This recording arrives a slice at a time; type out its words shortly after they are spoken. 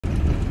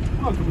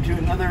Welcome to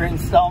another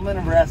installment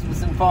of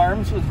Rasmussen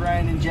Farms with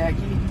Ryan and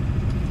Jackie.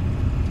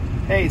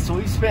 Hey, so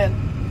we've spent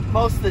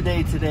most of the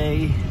day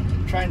today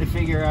trying to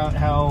figure out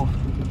how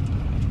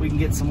we can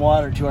get some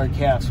water to our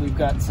calves. We've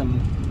got some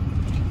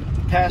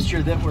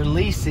pasture that we're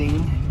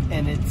leasing,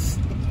 and it's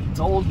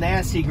old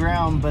nasty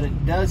ground, but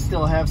it does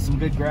still have some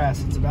good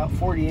grass. It's about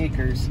 40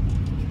 acres.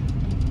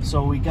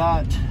 So we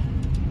got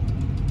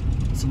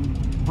some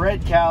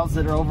bred cows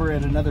that are over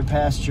at another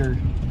pasture.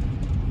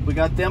 We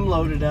got them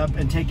loaded up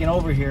and taken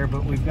over here,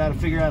 but we've got to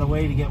figure out a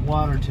way to get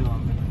water to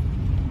them.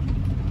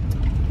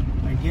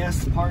 I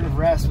guess part of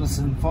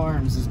Rasmussen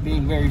Farms is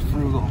being very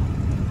frugal.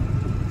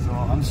 So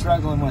I'm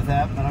struggling with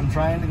that, but I'm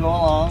trying to go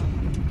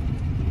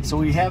along. So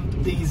we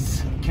have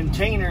these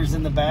containers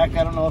in the back.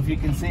 I don't know if you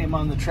can see them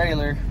on the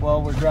trailer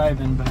while we're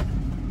driving, but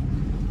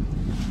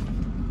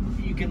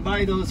you can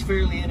buy those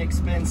fairly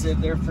inexpensive.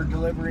 They're for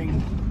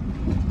delivering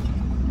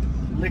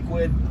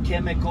liquid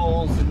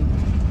chemicals and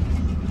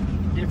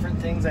different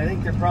things. I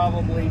think they're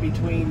probably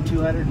between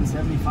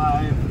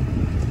 275,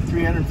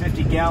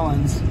 350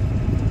 gallons.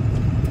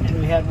 And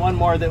we had one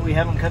more that we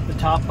haven't cut the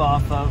top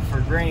off of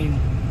for grain.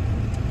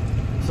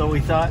 So we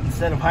thought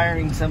instead of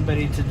hiring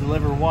somebody to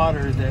deliver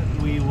water that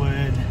we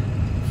would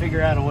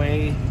figure out a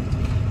way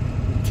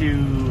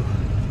to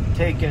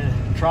take a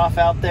trough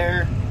out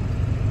there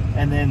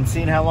and then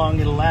seeing how long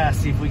it'll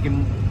last, see if we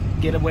can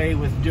get away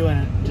with doing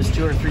it just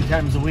 2 or 3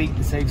 times a week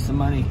to save some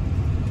money.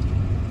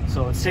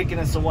 So it's taken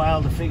us a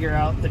while to figure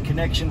out the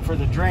connection for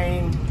the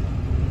drain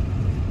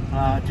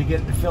to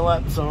get it to fill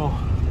up. So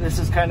this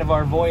is kind of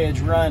our voyage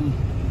run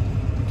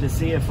to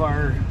see if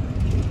our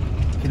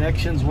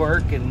connections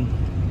work and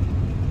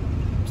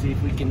see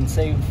if we can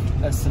save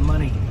us some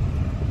money.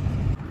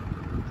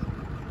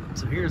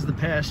 So here's the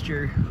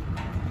pasture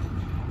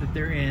that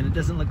they're in. It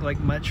doesn't look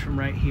like much from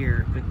right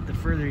here, but the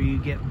further you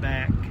get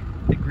back,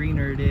 the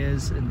greener it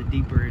is and the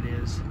deeper it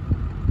is.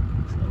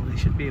 So they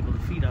should be able to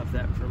feed off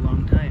that for a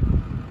long time.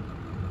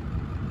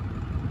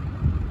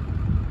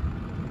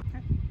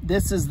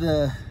 This is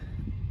the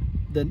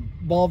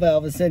ball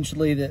valve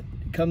essentially that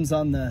comes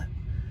on the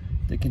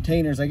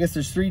containers. I guess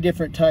there's 3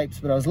 different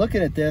types, but I was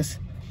looking at this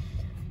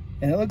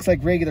and it looks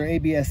like regular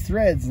ABS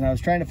threads, and I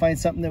was trying to find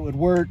something that would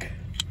work.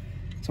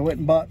 So I went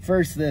and bought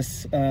first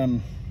this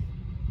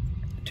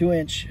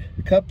 2-inch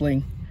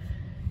coupling,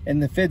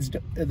 and the threads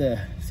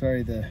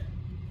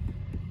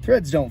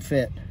don't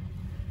fit.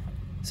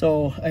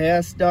 So I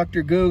asked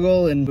Dr.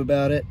 Google and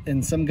about it,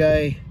 and some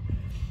guy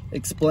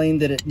explained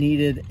that it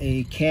needed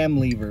a cam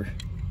lever.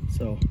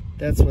 So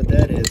that's what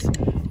that is.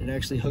 It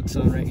actually hooks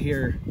on right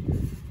here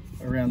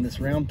around this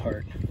round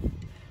part.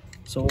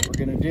 So what we're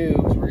gonna do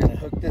is we're gonna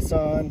hook this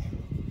on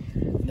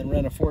and then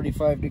run a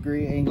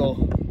 45-degree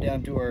angle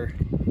down to our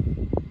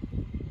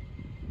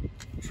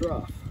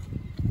trough.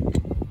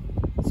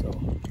 So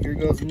here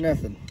goes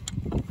nothing.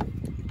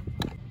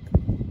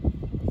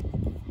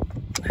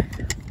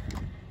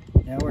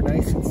 Now we're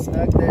nice and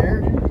snug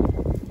there.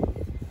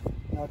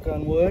 Knock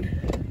on wood.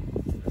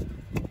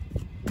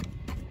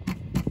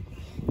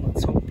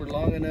 Let's hope we're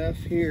long enough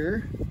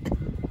here.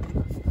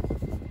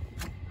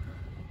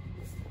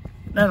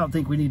 I don't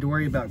think we need to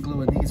worry about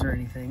gluing these or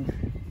anything.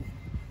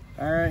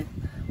 All right,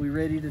 we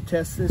ready to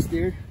test this,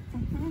 dear?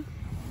 Mm-hmm.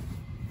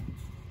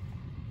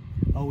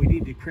 Oh, we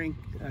need to crack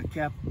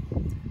the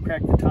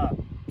top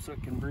so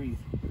it can breathe.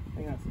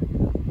 Hang on a second.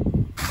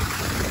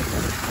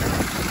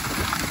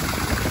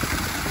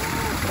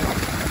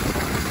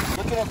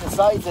 Looking at the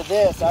size of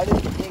this, I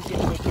didn't think it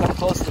would come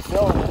close to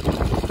filling it,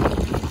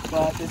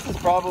 but this is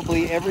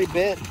probably every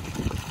bit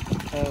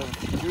of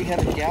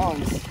 300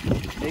 gallons,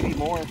 maybe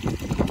more.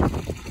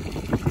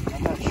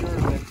 I'm not sure,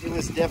 but it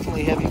was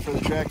definitely heavy for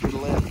the tractor to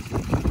lift.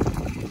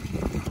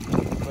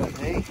 But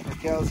hey, our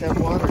cows have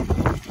water.